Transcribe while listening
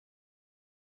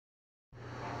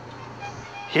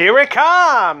Here it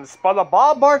comes! By the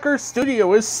Bob Barker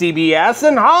Studio is CBS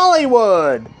in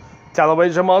Hollywood.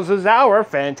 Television Moses Hour,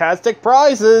 fantastic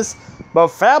prizes, but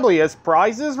fabulous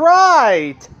prizes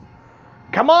right.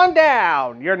 Come on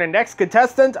down. You're the next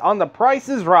contestant on The Price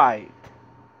is Right.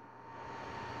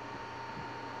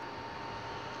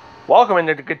 Welcome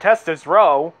into the contestants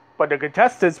row, but the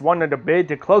contestants wanted to bid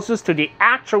the closest to the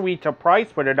actual retail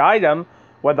price for an item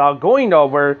without going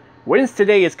over. Wins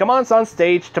today is come on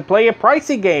stage to play a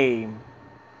pricey game.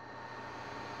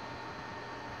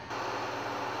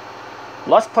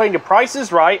 Let's play the Price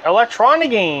is Right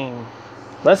electronic game.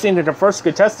 Let's see into the first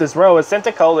contestants row. His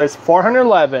center code is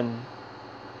 411.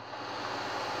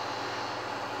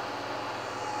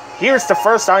 Here's the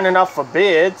first signing up for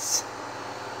bids.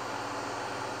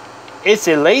 It's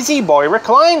a Lazy Boy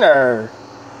recliner.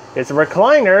 It's a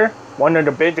recliner. Wanted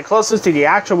to bid the closest to the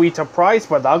actual retail price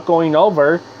without going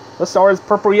over. Let's start with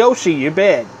Purple Yoshi. You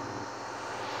bid.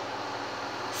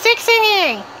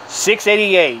 $6.88.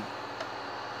 $6.88.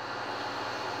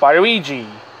 By Luigi.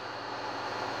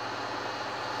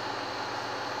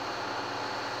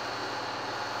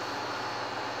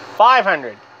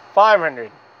 $500.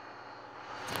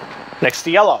 Next to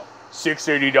Yellow.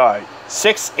 $6.89.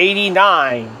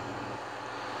 $6.89.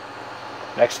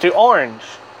 Next to Orange.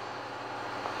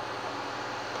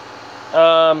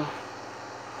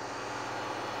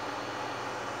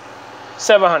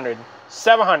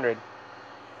 $700.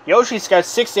 Yoshi's got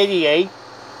 $6.88.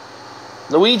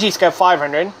 Luigi's got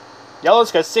 $500.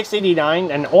 Yellow's got $6.89,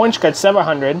 and Orange got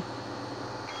 $700.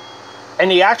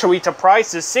 And the actual retail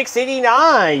price is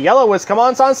 $6.89. Yellow has come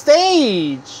on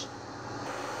stage.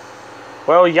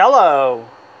 Well, Yellow,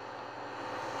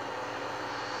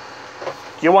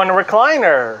 you want a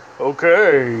recliner?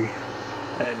 Okay.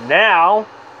 And now,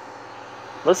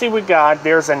 let's see what we got.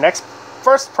 There's a next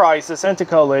first prize. The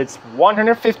Centico, it's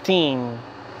 $115.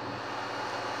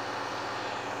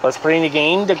 Let's play in the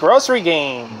game, the grocery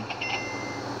game.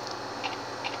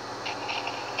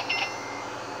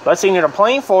 Let's see what I'm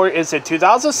playing for is a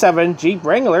 2007 Jeep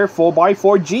Wrangler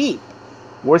 4x4 Jeep.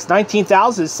 Worth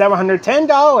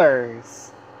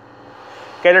 $19,710.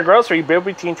 Get a grocery bill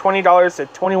between $20 to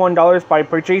 $21 by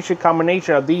purchasing a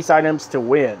combination of these items to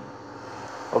win.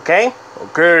 Okay?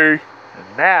 Okay.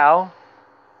 And now,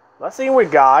 let's see what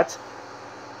we got.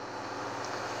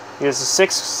 Here's the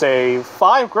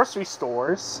 5 grocery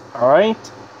stores.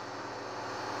 Alright.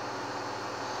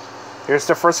 Here's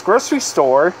the first grocery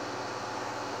store.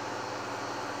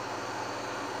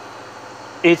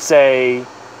 It's a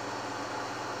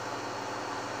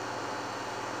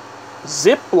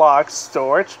Ziploc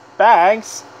storage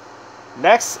bags.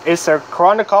 Next is a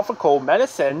Chronicle of Cold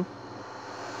Medicine.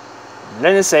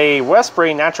 Then it's a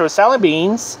Westbury Natural Salad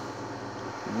Beans.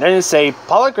 Then it's a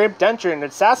Polygrip Denture and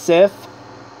Excessive.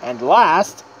 And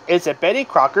last is a Betty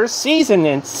Crocker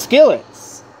Seasoning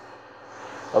Skillets.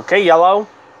 Okay, Yellow.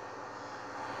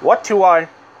 What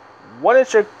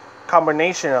is your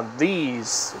combination of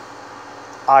these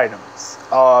items?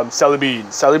 Salad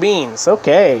beans.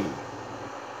 Okay.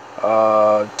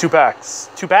 2 packs.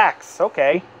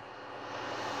 Okay.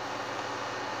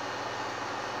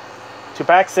 2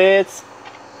 packs, it's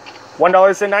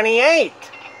 $1.98.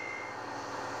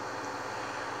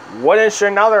 What is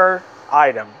your another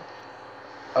item?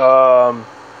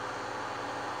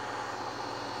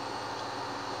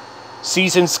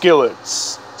 Seasoned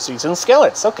skillets.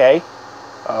 Okay.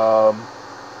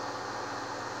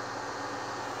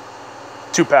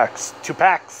 2 packs.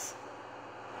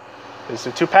 There's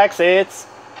the 2 packs, it's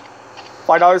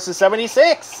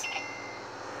 $5.76.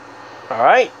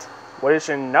 Alright. What is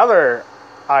another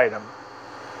item?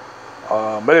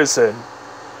 Medicine.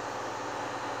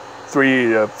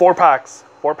 4 packs.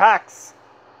 4 packs,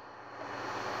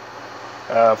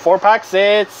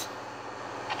 it's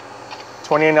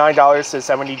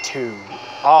 $29.72.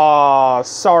 Aw,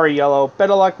 sorry, Yellow.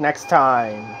 Better luck next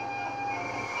time.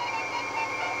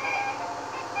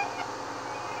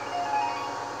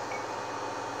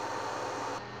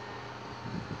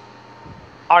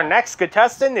 Our next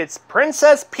contestant is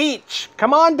Princess Peach.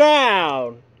 Come on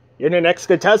down. You're the next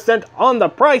contestant on The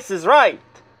Price is Right.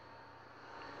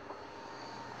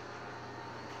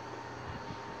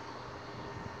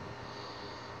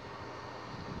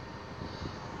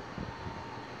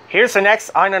 Here's the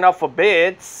next item up for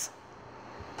bids.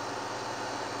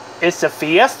 It's the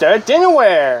Fiesta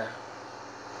Dinnerware.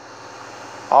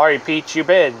 Alright, Peach, you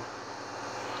bid.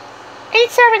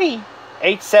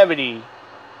 $8.70.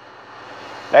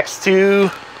 Next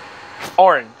to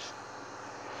Orange.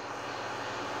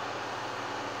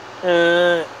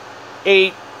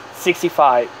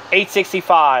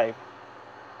 $8.65.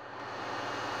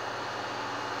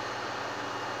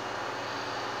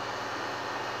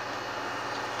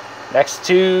 Next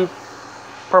to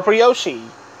Purple Yoshi.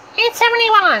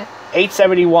 871.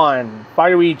 871.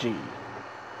 Luigi.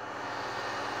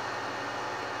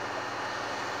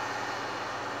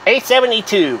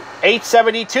 872.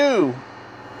 872.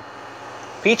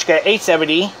 Peach got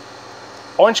 870.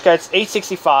 Orange got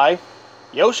 865.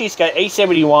 Yoshi's got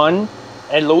 871.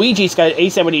 And Luigi's got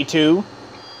 872.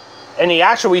 And the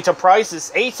actual retail price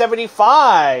is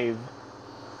 875.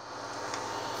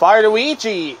 Fire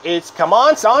Luigi, it's come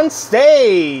on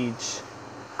stage.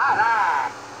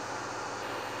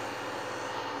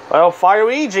 Well, Fire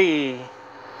Luigi,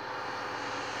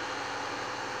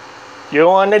 you're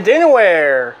on the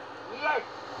dinnerware.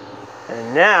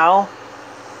 And now,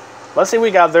 let's see what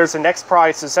we got. There's the next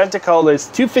prize. The center code is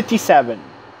 257.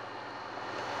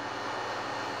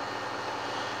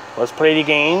 Let's play the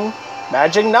game.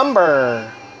 Magic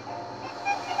number.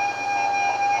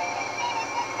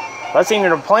 Let's see what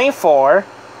they're playing for.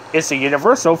 It's a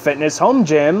Universal Fitness Home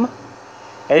Gym.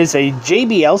 It is a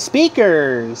JBL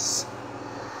speakers.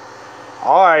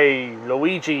 Alright,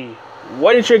 Luigi,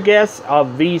 what is your guess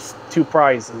of these two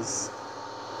prizes?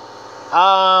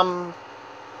 Um,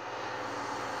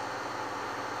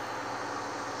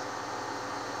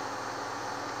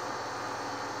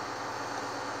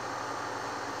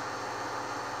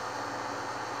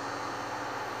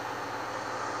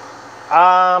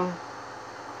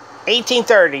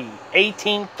 1830.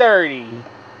 1830.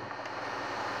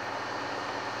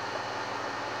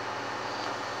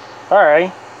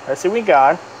 Alright, let's see what we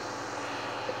got.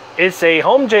 It's a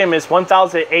home gym is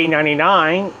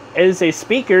 $1,899. It's a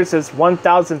speakers is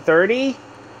 $1,030.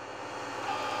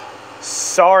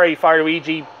 Sorry, Fire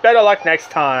Luigi. Better luck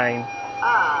next time.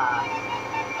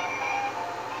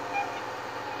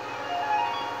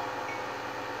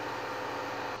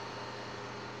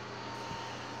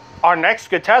 Our next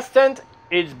contestant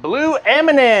is Blue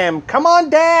M&M. Come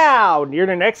on down. You're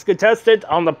the next contestant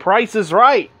on The Price is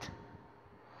Right.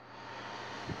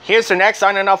 Here's the next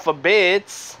signing up for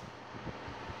bids.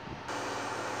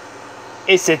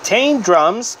 It's a Tame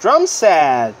Drums drum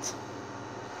set.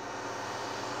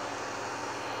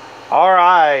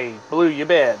 Alright, Blue, you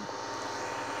bid.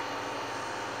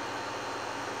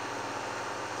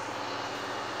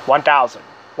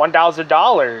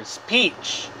 $1,000.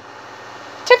 Peach.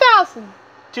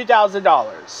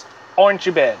 $2,000. Orange,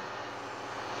 you bid.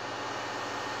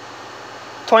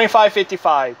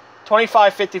 $25.55.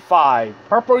 $25.55.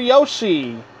 Purple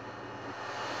Yoshi.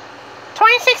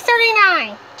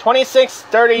 $26.39.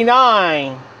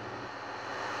 $26.39.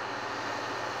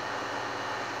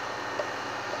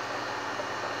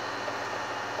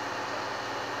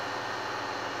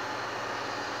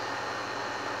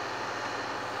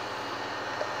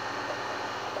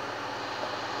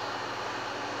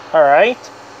 All right.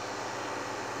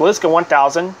 Blue's got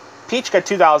 1,000. Peach got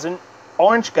 2,000.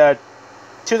 Orange got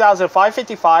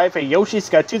 2,555. And Yoshi's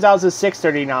got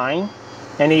 2,639.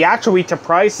 And the actual retail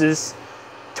price is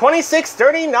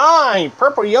 $26.39.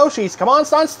 Purple Yoshi's come on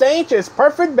stage. It's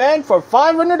perfect bed for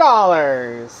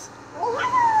 $500.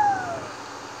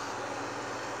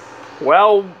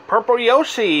 Well, Purple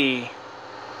Yoshi,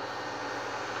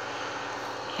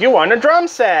 you won a drum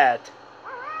set.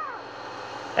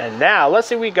 And now, let's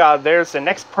see what we got. There's the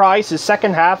next prize. The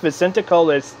second half is identical.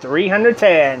 It's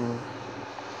 $310.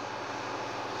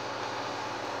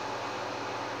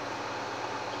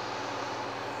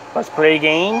 Let's play a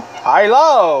game.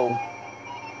 High-low.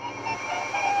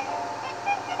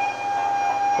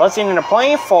 Let's see what they're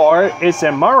playing for. It's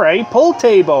a Murray pool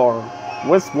table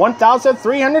with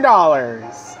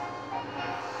 $1,300.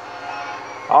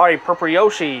 Alright, Purple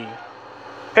Yoshi.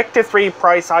 Pick the three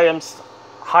price items.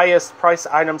 Highest price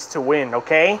items to win,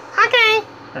 okay? Okay.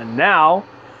 And now,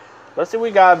 let's see what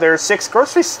we got. There's 6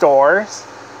 grocery stores.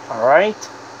 Alright.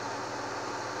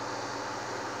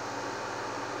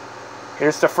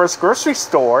 Here's the first grocery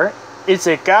store. It's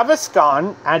a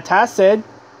Gaviscon antacid.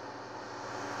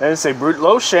 Then it's a Brute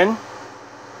lotion.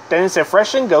 Then it's a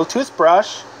Fresh and Go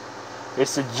toothbrush.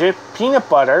 It's a Jif peanut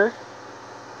butter.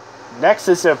 Next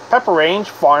is a Pepper Range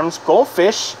Farms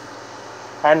goldfish.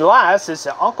 And last is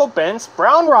the Uncle Ben's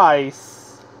brown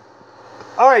rice.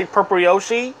 Alright, Purple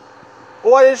Yoshi.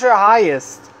 What is your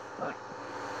highest?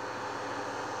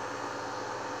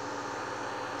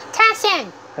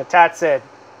 Tassin. That's it.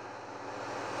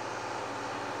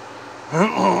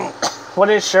 What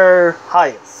is your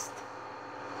highest?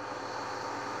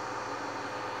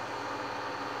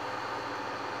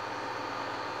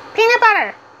 Peanut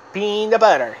butter. Peanut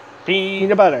butter.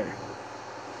 Peanut butter.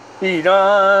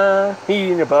 Peanut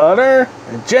butter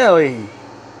and jelly.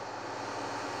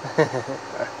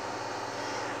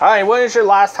 Alright, what is your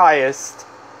last highest?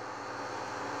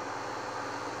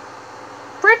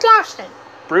 Brute lotion.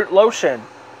 Brute lotion.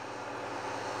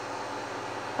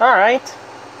 Alright.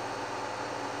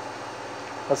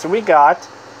 Let's see what we got.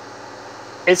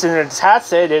 It's an attached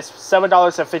set, it's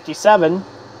 $7.57.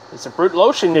 It's a Brute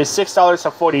lotion, it's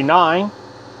 $6.49.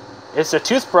 It's a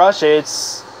toothbrush,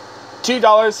 it's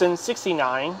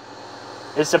 $2.69.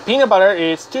 It's a peanut butter,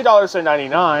 it's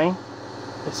 $2.99.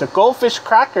 It's a goldfish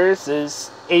crackers,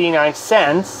 is 89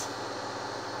 cents.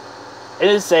 It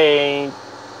is a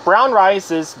brown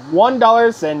rice, is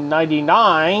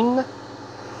 $1.99.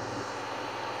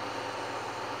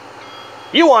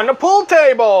 You won the pool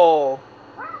table!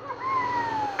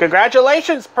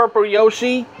 Congratulations, Purple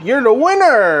Yoshi! You're the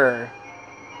winner!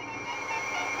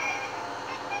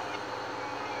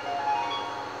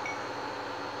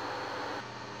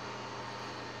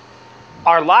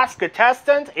 Our last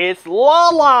contestant is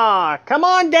Lala! Come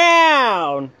on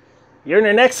down! You're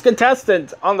the next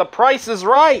contestant on The Price is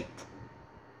Right.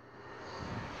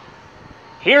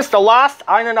 Here's the last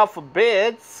item of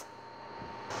bids.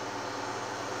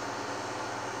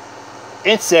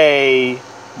 It's a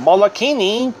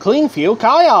Molokini Clean Fuel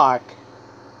Kayak.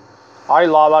 Alright,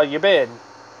 Lala, you bid.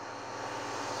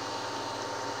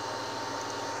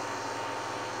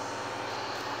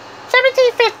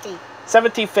 $17.50.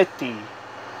 $17.50.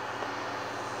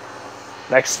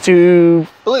 Next to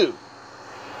Blue.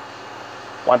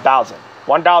 $1,000.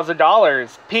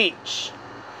 $1,000. Peach.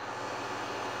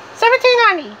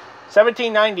 $17.90.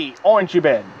 $17.90. Orange, you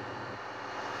bid.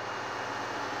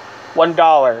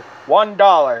 $1.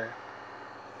 $1.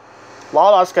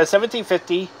 Lala's got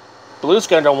 $17.50. Blue's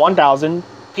got $1,000.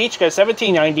 Peach got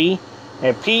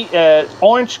 $17.90. And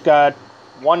Orange got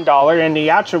 $1. And the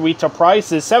actual retail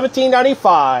price is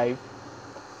 $17.95.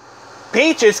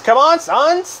 Peaches, come on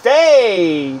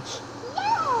stage.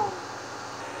 No.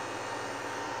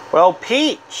 Well,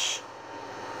 Peach.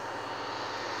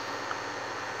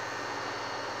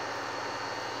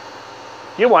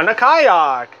 You won a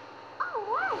kayak.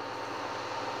 Oh, wow.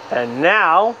 And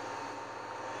now,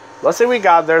 let's see what we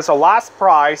got. There's a last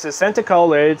prize. It's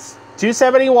Centicola. It's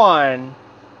 $2.71.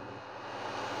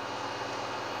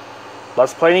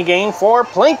 Let's play the game for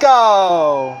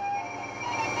Plinko.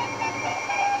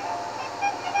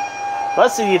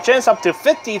 Let's see your chance up to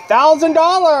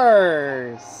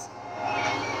 $50,000.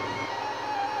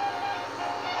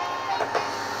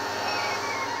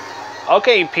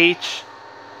 Okay, Peach.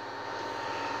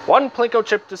 One Plinko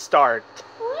chip to start.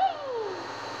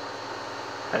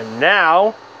 And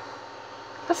now,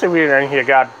 let's see what we're in here.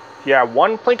 Got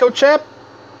one Plinko chip.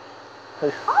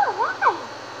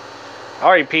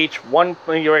 Alright, Peach.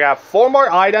 You got 4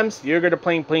 more items. You're gonna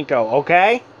play Plinko,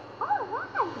 okay?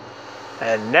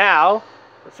 And now,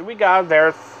 let's see what we got.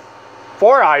 There's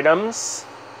 4 items.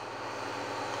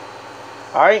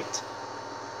 Alright.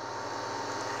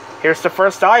 Here's the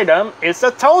first item. It's a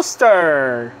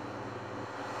toaster.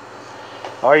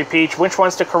 Alright, Peach, which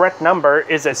one's the correct number?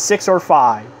 Is it 6 or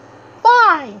 5?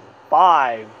 5.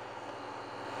 5.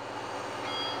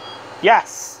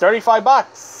 Yes,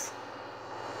 $35.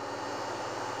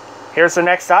 Here's the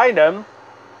next item.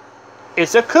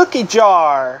 It's a cookie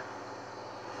jar.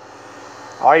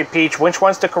 Alright, Peach, which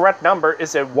one's the correct number?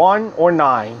 Is it 1 or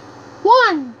 9?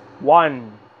 1.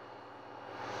 1.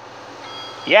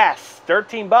 Yes,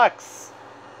 $13.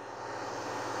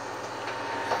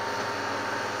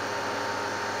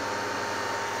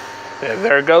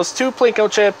 There goes 2 Plinko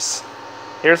chips.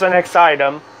 Here's the next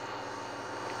item.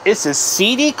 It's a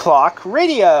CD clock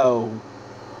radio.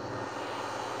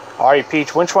 Alright,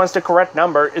 Peach, which one's the correct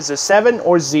number? Is it 7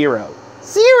 or 0?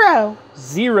 0.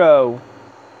 0.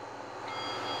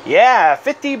 Yeah,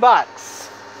 $50.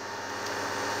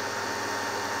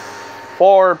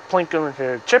 4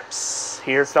 Plinko chips.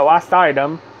 Here's the last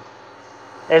item.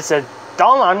 It's a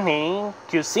Donlani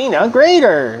Cucina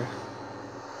grater.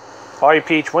 Alright,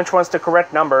 Peach, which one's the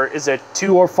correct number? Is it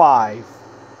 2 or 5?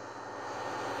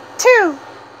 2.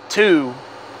 2.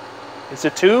 Is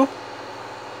it 2?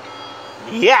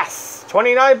 Yes!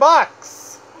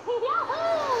 $29.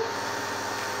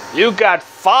 You got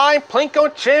 5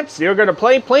 Plinko chips. You're gonna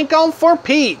play Plinko for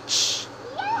Peach.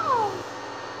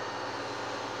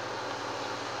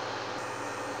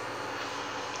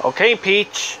 Okay,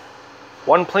 Peach.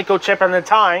 1 Plinko chip at a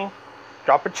time.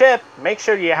 Drop a chip. Make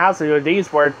sure you have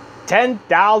these worth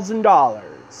 $10,000.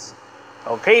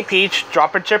 Okay, Peach.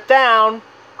 Drop a chip down.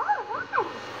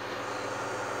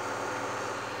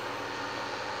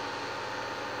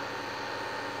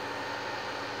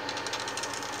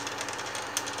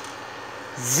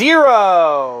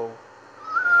 $0.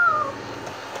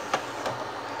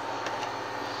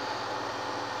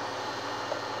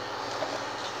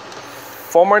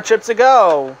 4 more chips to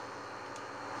go.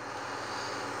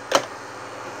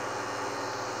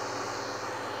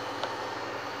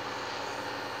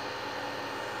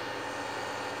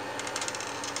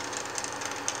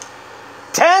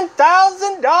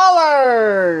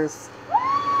 $10,000!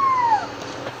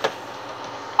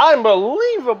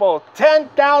 Unbelievable!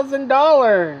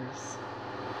 $10,000!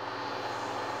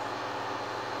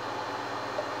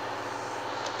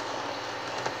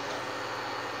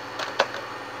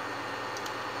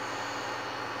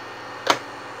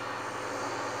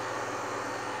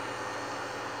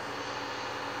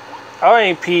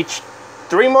 Alright, Peach.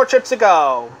 3 more trips to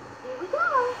go. Here we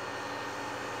go.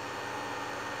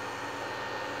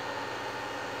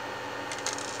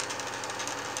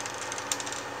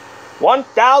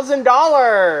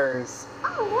 $1,000!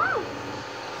 All right.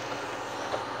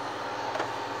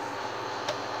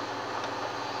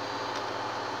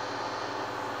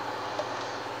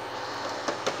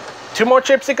 Two more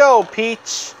trips to go,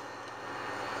 Peach.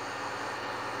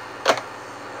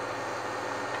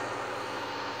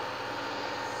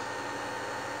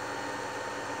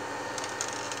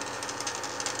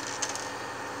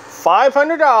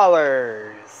 $500.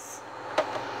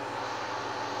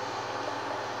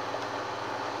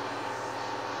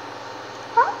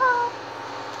 Uh-oh.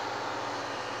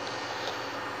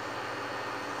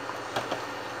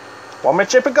 One more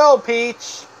trip to go,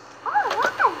 Peach. All right.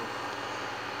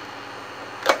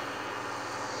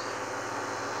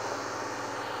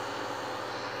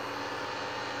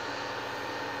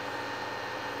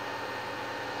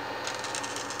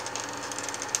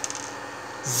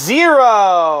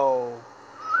 $0.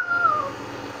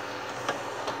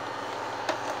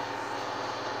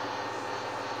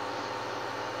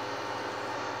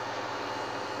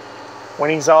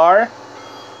 Winnings are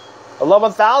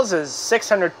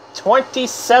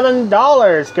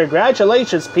 $11,627.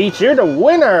 Congratulations, Peach. You're the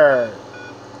winner.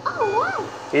 All right.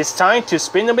 It's time to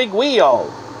spin the big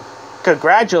wheel.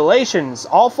 Congratulations.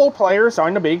 All 4 players are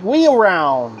in the big wheel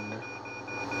round.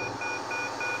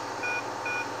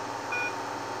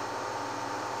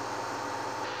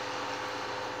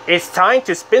 It's time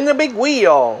to spin the big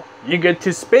wheel. You get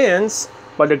 2 spins,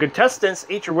 but the contestants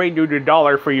each rate you the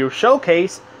dollar for your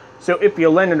showcase. So if you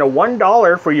land in a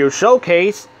 $1 for your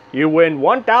showcase, you win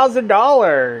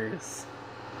 $1,000.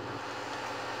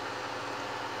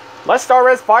 Let's start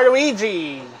with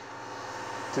Waluigi.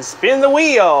 To spin the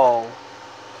wheel.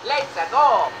 Let's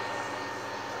go.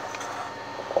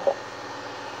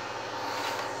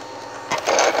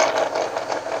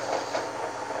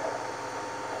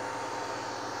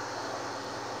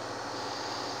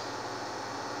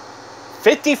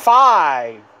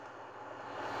 $55.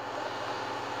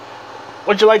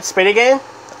 Would you like to spin again?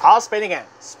 I'll spin again.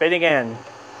 Spin again.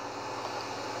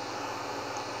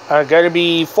 Gotta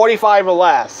be 45 or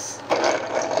less.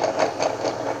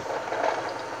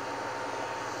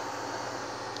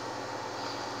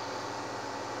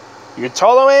 Your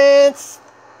tolerance.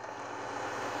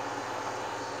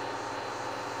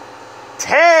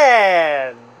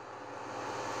 10.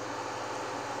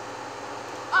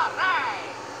 All right.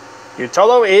 Your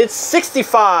total is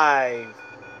 65.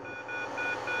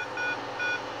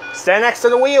 Stand next to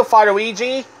the wheel,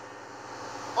 Waluigi.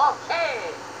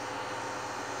 Okay.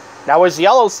 Now it's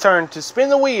Yellow's turn to spin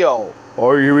the wheel.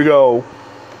 Oh, here we go.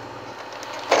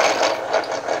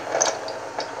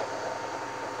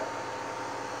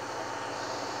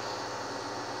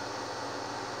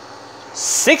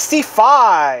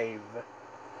 $65.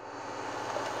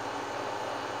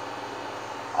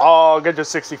 Oh, get to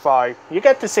 65. You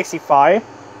get to 65.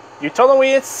 You told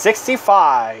me it's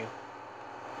 65.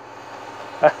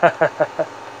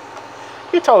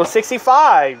 You told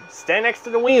 65. Stand next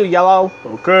to the wheel, Yellow.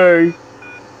 Okay.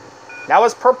 Now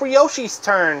it's Purple Yoshi's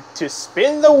turn to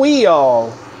spin the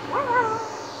wheel.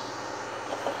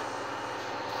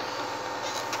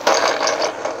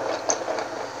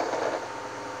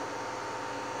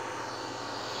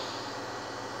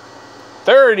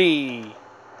 $30.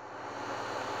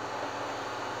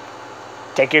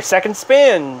 Take your second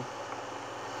spin.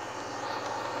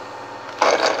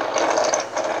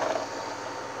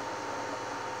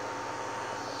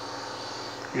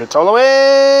 Your total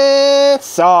is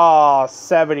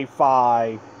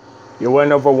 75. You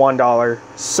win over $1.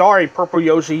 Sorry, Purple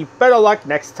Yoshi. Better luck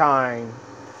next time.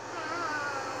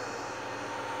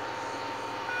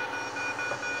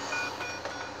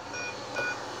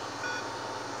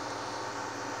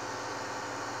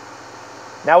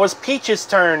 Now it's Peach's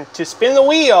turn to spin the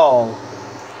wheel.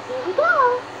 Here we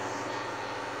go.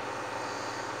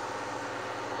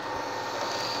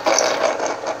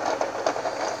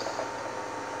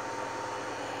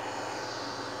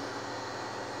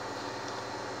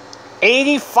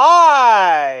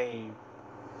 $85.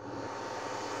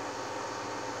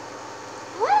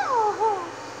 Woo.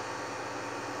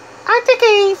 I take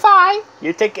 85.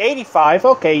 You take 85.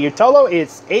 Okay, your total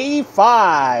is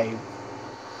 85.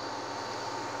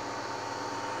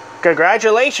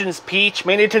 Congratulations, Peach.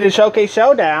 Made it to the Showcase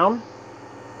Showdown.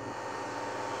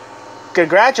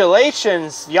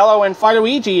 Congratulations, Yellow and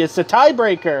Luigi is the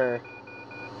tiebreaker.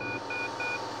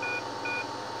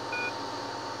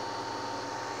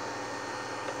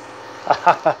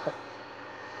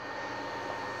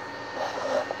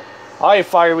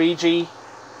 Alright, Luigi.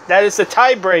 That is the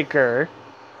tiebreaker.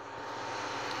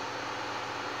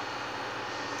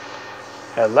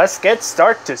 And let's get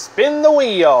started to spin the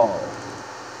wheel.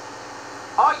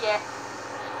 Oh yeah.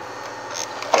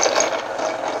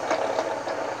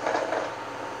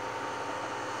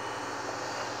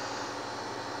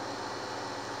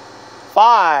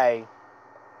 Five.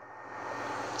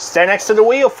 Stand next to the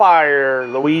wheel,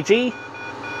 Luigi.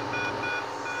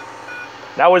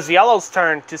 Now it's Yellow's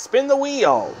turn to spin the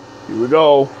wheel. Here we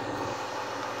go.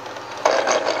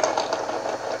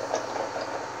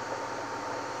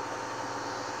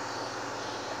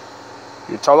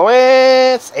 Your total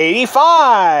is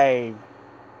 85.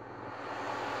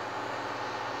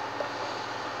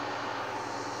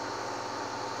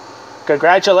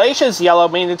 Congratulations, Yellow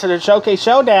made it to the Showcase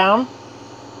Showdown.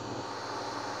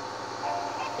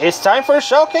 It's time for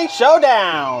Showcase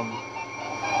Showdown.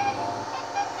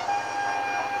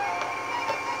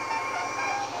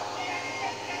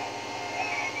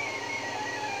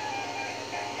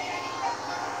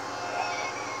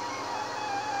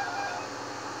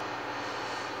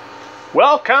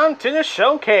 Welcome to the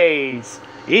Showcase.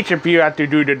 Each of you have to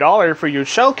do the dollar for your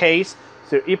Showcase.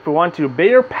 So if you want to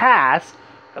bid or pass,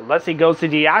 unless it goes to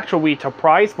the actual retail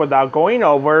price without going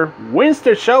over, wins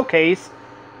the Showcase.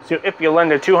 So if you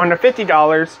lend the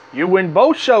 $250, you win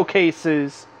both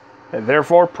Showcases, and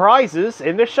therefore prizes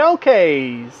in the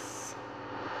Showcase.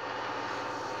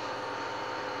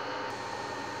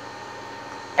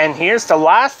 And here's the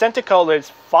last tentacle, it's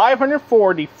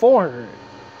 544.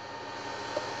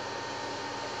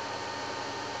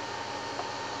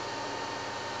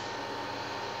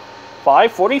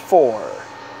 $544.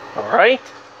 Alright.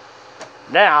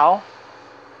 Now,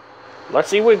 let's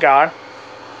see what we got.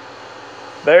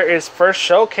 There is first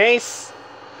Showcase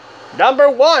number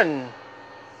 1.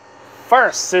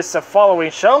 First is the following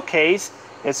Showcase.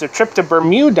 It's a trip to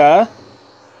Bermuda.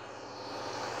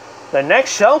 The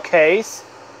next Showcase,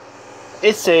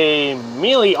 it's a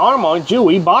Mealy Armor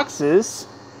Jewelry boxes.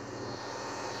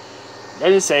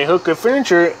 Then it's a Hooker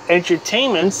Furniture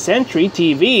Entertainment Century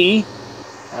TV.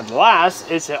 And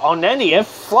last is an Onenia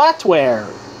Flatware.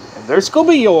 And there's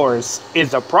gonna be yours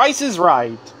if the price is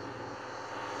right.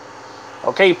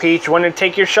 Okay, Peach, want to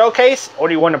take your Showcase or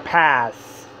do you want to pass?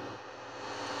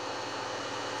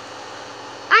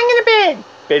 I'm gonna bid.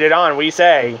 Bid it on, what do you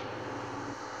say?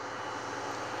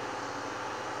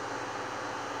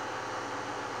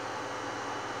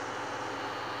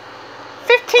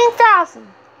 $15,000.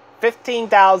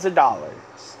 $15,000.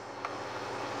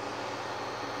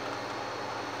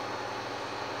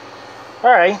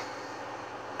 Alright.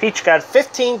 Peach got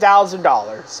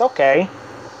 $15,000. Okay.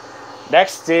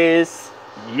 Next is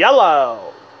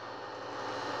Yellow.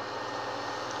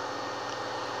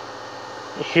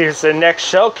 Here's the next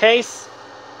Showcase.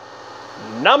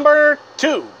 Number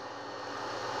 2.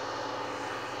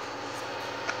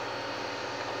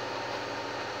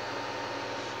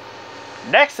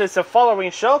 Next is the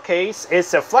following Showcase.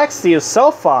 It's a Flexsteel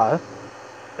sofa.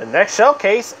 The next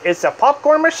Showcase is a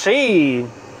popcorn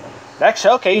machine. Next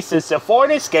Showcase is a Ford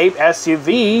Escape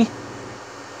SUV.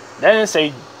 Then it's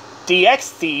a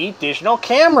DXT digital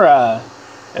camera.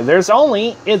 And there's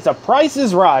only if the price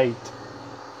is right.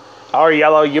 Alright,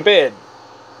 Yellow, you bid.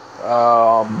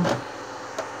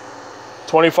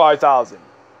 $25,000.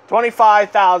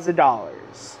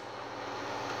 $25,000.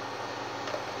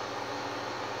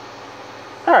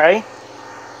 Alright.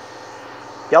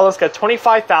 Yellow's got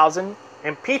 $25,000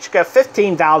 and Peach got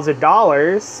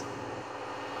 $15,000.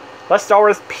 Let's start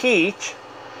with Peach.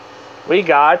 We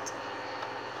got,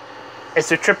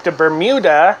 it's a trip to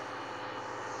Bermuda.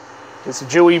 It's a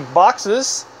jewelry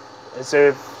boxes. It's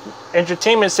a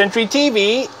Entertainment Century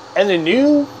TV and the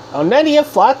new Onenia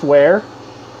Flatware.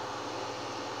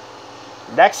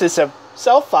 Next is a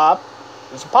sofa.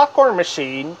 It's a popcorn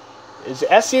machine. It's an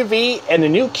SUV and a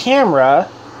new camera.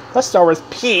 Let's start with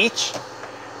Peach.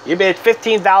 You bid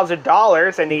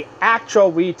 $15,000 and the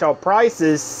actual retail price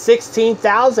is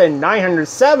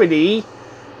 $16,970.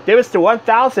 Give us to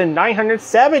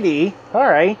 $1,970.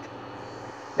 Alright.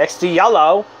 Next to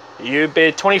Yellow, you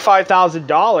bid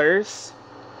 $25,000.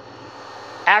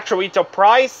 Actual retail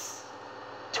price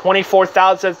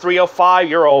 $24,305.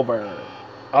 You're over.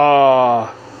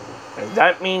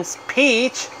 That means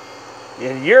Peach,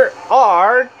 you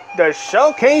are the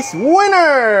showcase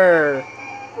winner.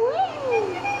 Woo!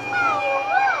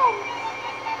 I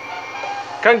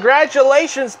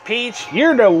Congratulations, Peach.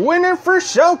 You're the winner for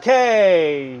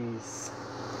showcase.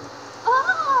 won!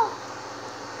 Oh!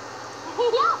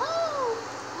 Yahoo!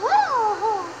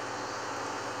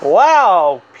 Woo!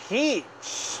 Wow,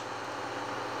 Peach.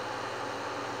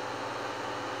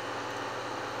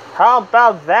 How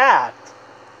about that?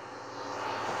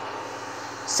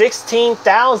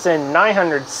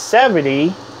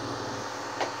 16,970.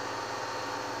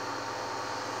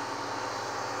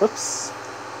 Oops.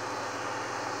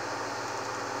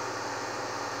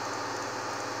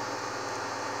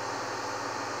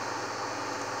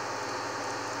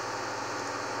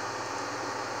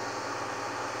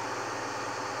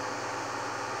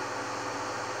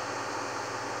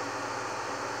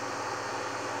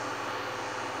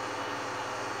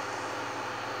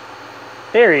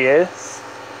 There he is.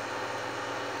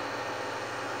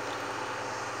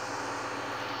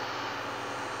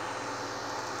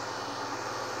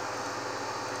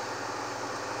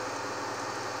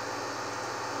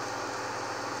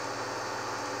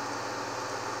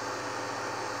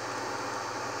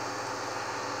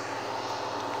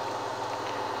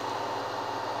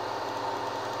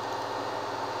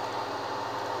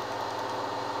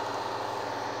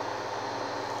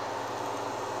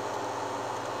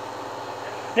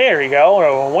 There we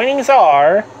go. The winnings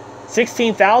are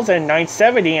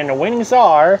 16,970, and the winnings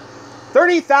are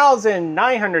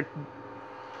 30,320,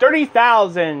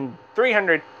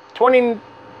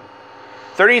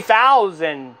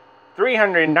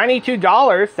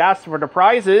 $30,392. That's for the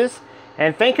prizes.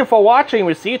 And thank you for watching.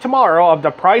 We'll see you tomorrow of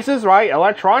the Price is Right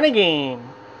electronic game.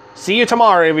 See you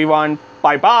tomorrow, everyone.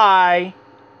 Bye-bye.